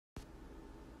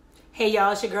Hey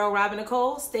y'all, it's your girl Robin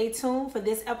Nicole. Stay tuned for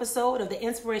this episode of the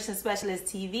Inspiration Specialist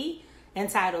TV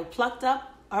entitled Plucked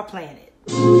Up or Planted.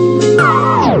 So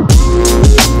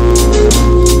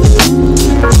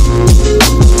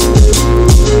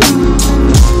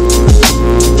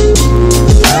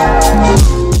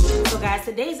guys,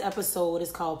 today's episode is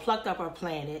called Plucked Up or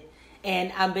Planted,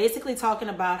 and I'm basically talking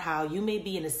about how you may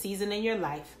be in a season in your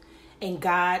life and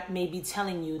God may be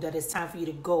telling you that it's time for you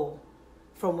to go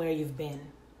from where you've been.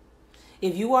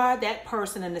 If you are that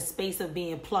person in the space of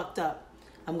being plucked up,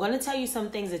 I'm going to tell you some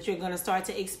things that you're going to start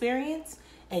to experience,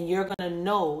 and you're going to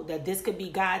know that this could be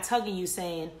God tugging you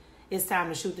saying, it's time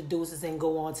to shoot the deuces and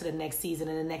go on to the next season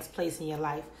and the next place in your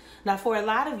life. Now, for a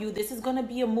lot of you, this is going to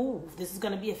be a move. This is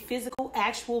going to be a physical,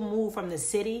 actual move from the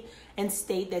city and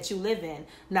state that you live in.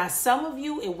 Now, some of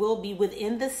you, it will be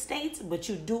within the states, but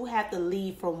you do have to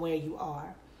leave from where you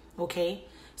are. Okay?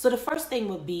 So the first thing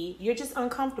would be you're just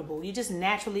uncomfortable. You're just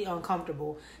naturally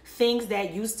uncomfortable. Things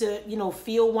that used to,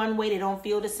 feel one way, they don't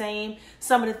feel the same.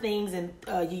 Some of the things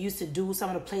you used to do, some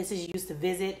of the places you used to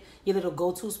visit, your little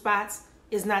go-to spots,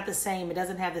 is not the same. It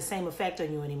doesn't have the same effect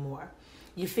on you anymore.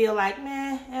 You feel like,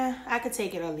 I could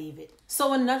take it or leave it.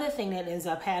 So another thing that ends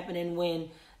up happening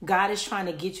when God is trying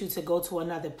to get you to go to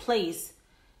another place,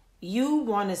 you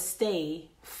want to stay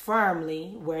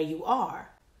firmly where you are.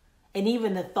 And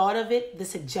even the thought of it, the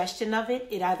suggestion of it,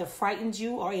 it either frightens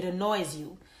you or it annoys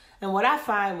you. And what I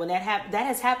find when that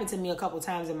has happened to me a couple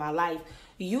times in my life,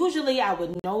 usually I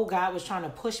would know God was trying to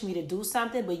push me to do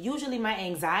something, but usually my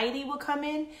anxiety would come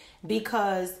in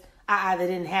because I either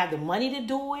didn't have the money to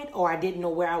do it, or I didn't know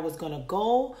where I was going to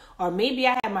go, or maybe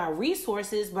I had my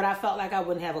resources, but I felt like I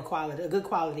wouldn't have a good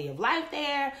quality of life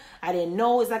there. I didn't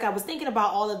know. It's like I was thinking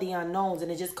about all of the unknowns,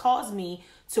 and it just caused me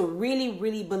to really,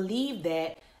 really believe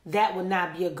that would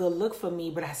not be a good look for me,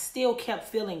 but I still kept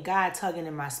feeling God tugging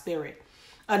in my spirit.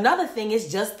 Another thing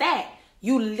is just that.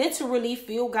 You literally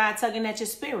feel God tugging at your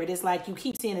spirit. It's like you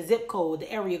keep seeing the zip code,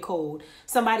 the area code.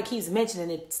 Somebody keeps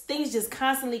mentioning it. Things just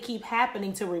constantly keep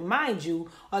happening to remind you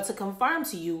or to confirm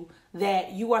to you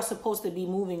that you are supposed to be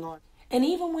moving on. And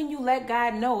even when you let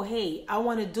God know, hey, I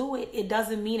want to do it, it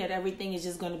doesn't mean that everything is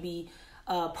just going to be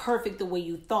perfect the way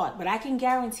you thought. But I can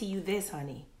guarantee you this,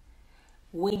 honey.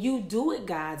 When you do it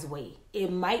God's way,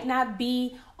 it might not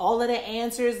be all of the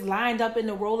answers lined up in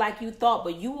a row like you thought,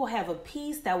 but you will have a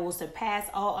peace that will surpass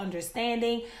all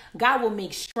understanding. God will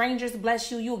make strangers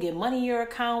bless you. You'll get money in your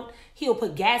account. He'll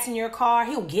put gas in your car.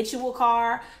 He'll get you a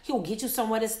car. He'll get you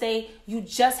somewhere to stay. You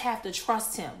just have to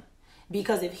trust him,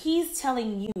 because if he's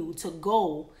telling you to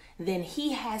go, then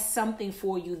he has something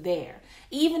for you there.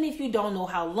 Even if you don't know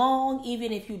how long,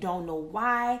 even if you don't know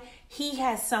why, he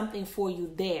has something for you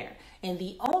there. And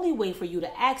the only way for you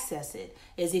to access it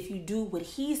is if you do what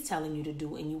he's telling you to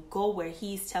do and you go where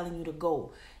he's telling you to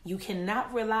go. You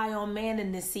cannot rely on man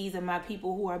in this season, my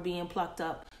people who are being plucked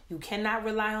up. You cannot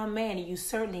rely on man, and you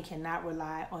certainly cannot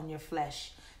rely on your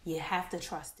flesh. You have to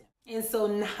trust him. And so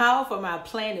now for my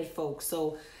planted folks.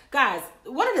 So guys,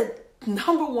 one of the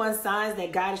number one signs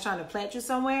that God is trying to plant you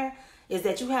somewhere is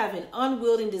that you have an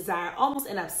unwielding desire, almost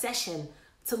an obsession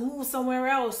to move somewhere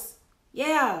else.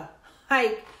 Yeah,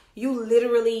 like you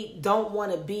literally don't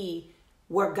want to be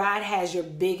where God has your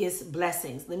biggest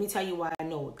blessings. Let me tell you why I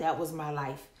know that was my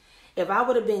life. If I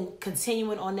would have been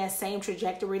continuing on that same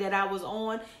trajectory that I was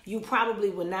on, you probably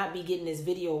would not be getting this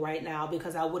video right now,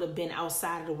 because I would have been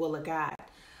outside of the will of God.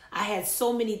 I had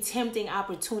so many tempting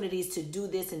opportunities to do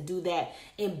this and do that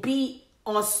and be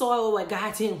on soil where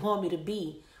God didn't want me to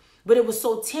be. But it was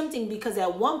so tempting because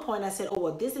at one point I said, oh,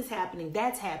 well, this is happening,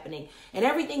 that's happening. And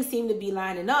everything seemed to be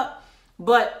lining up.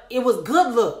 But it was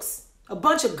good looks, a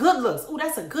bunch of good looks. Oh,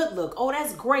 that's a good look. Oh,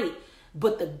 that's great.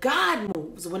 But the God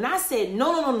moves, when I said,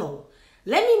 no,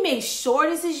 let me make sure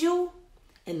this is you.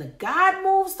 And the God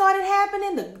move started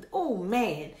happening. Oh,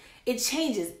 man, it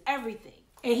changes everything.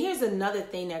 And here's another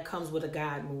thing that comes with a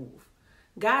God move.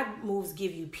 God moves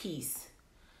give you peace.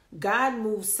 God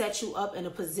moves set you up in a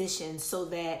position so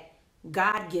that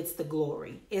God gets the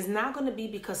glory. It's not going to be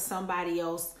because somebody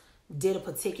else did a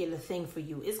particular thing for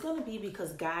you. It's going to be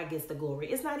because God gets the glory.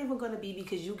 It's not even going to be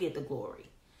because you get the glory.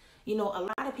 A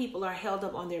lot of people are held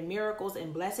up on their miracles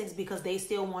and blessings because they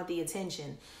still want the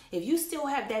attention. If you still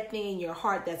have that thing in your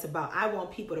heart that's about, I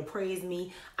want people to praise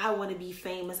me, I want to be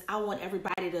famous, I want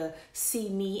everybody to see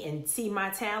me and see my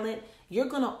talent, you're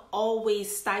going to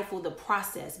always stifle the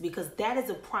process, because that is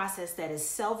a process that is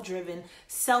self-driven,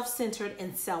 self-centered,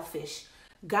 and selfish.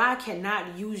 God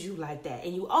cannot use you like that.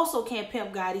 And you also can't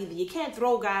pimp God either. You can't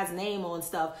throw God's name on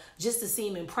stuff just to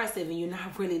seem impressive and you're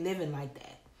not really living like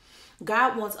that.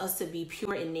 God wants us to be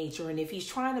pure in nature. And if he's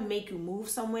trying to make you move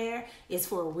somewhere, it's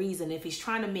for a reason. If he's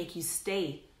trying to make you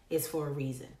stay, it's for a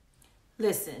reason.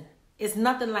 Listen, it's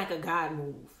nothing like a God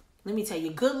move. Let me tell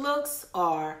you, good looks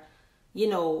are,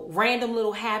 random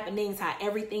little happenings, how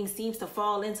everything seems to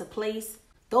fall into place.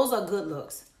 Those are good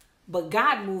looks. But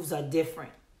God moves are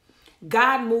different.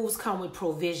 God moves come with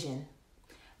provision.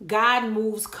 God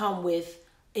moves come with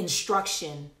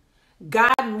instruction.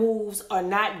 God moves are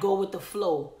not go with the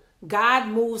flow. God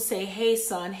moves say, hey,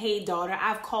 son, hey, daughter,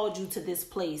 I've called you to this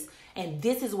place. And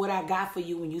this is what I got for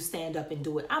you when you stand up and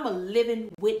do it. I'm a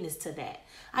living witness to that.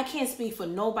 I can't speak for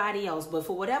nobody else, but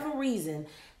for whatever reason,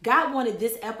 God wanted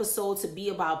this episode to be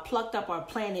about Plucked Up Our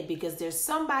Planet, because there's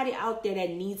somebody out there that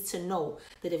needs to know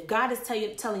that if God is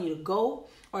telling you to go,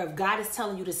 or if God is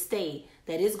telling you to stay,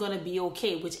 that it's going to be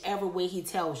okay, whichever way he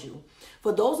tells you.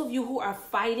 For those of you who are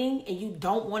fighting and you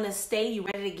don't want to stay, you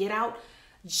ready to get out,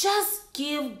 just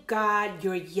give God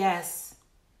your yes.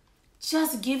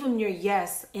 Just give him your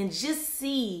yes and just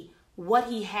see what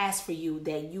he has for you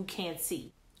that you can't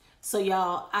see. So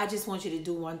y'all, I just want you to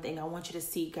do one thing. I want you to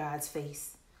see God's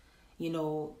face.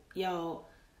 Y'all,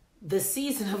 the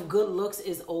season of good looks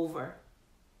is over.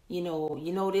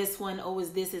 This one, oh,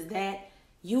 is this, is that.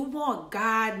 You want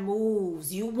God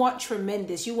moves. You want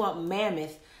tremendous. You want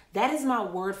mammoth. That is my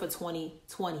word for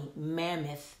 2020,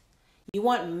 mammoth. You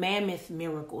want mammoth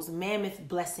miracles, mammoth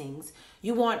blessings.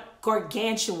 You want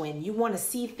gargantuan. You want to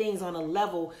see things on a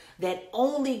level that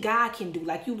only God can do.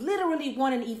 Like you literally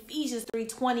want an Ephesians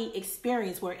 3:20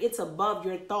 experience where it's above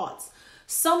your thoughts.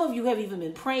 Some of you have even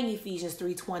been praying Ephesians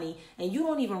 3:20 and you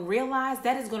don't even realize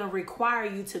that is going to require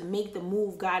you to make the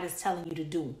move God is telling you to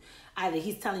do. Either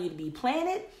he's telling you to be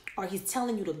planted or he's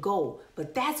telling you to go.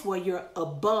 But that's where you're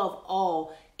above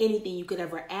all anything you could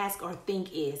ever ask or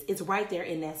think is. It's right there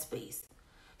in that space.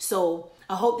 So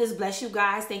I hope this bless you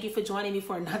guys. Thank you for joining me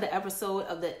for another episode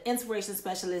of the Inspiration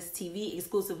Specialist TV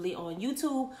exclusively on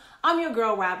YouTube. I'm your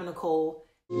girl, Nicole.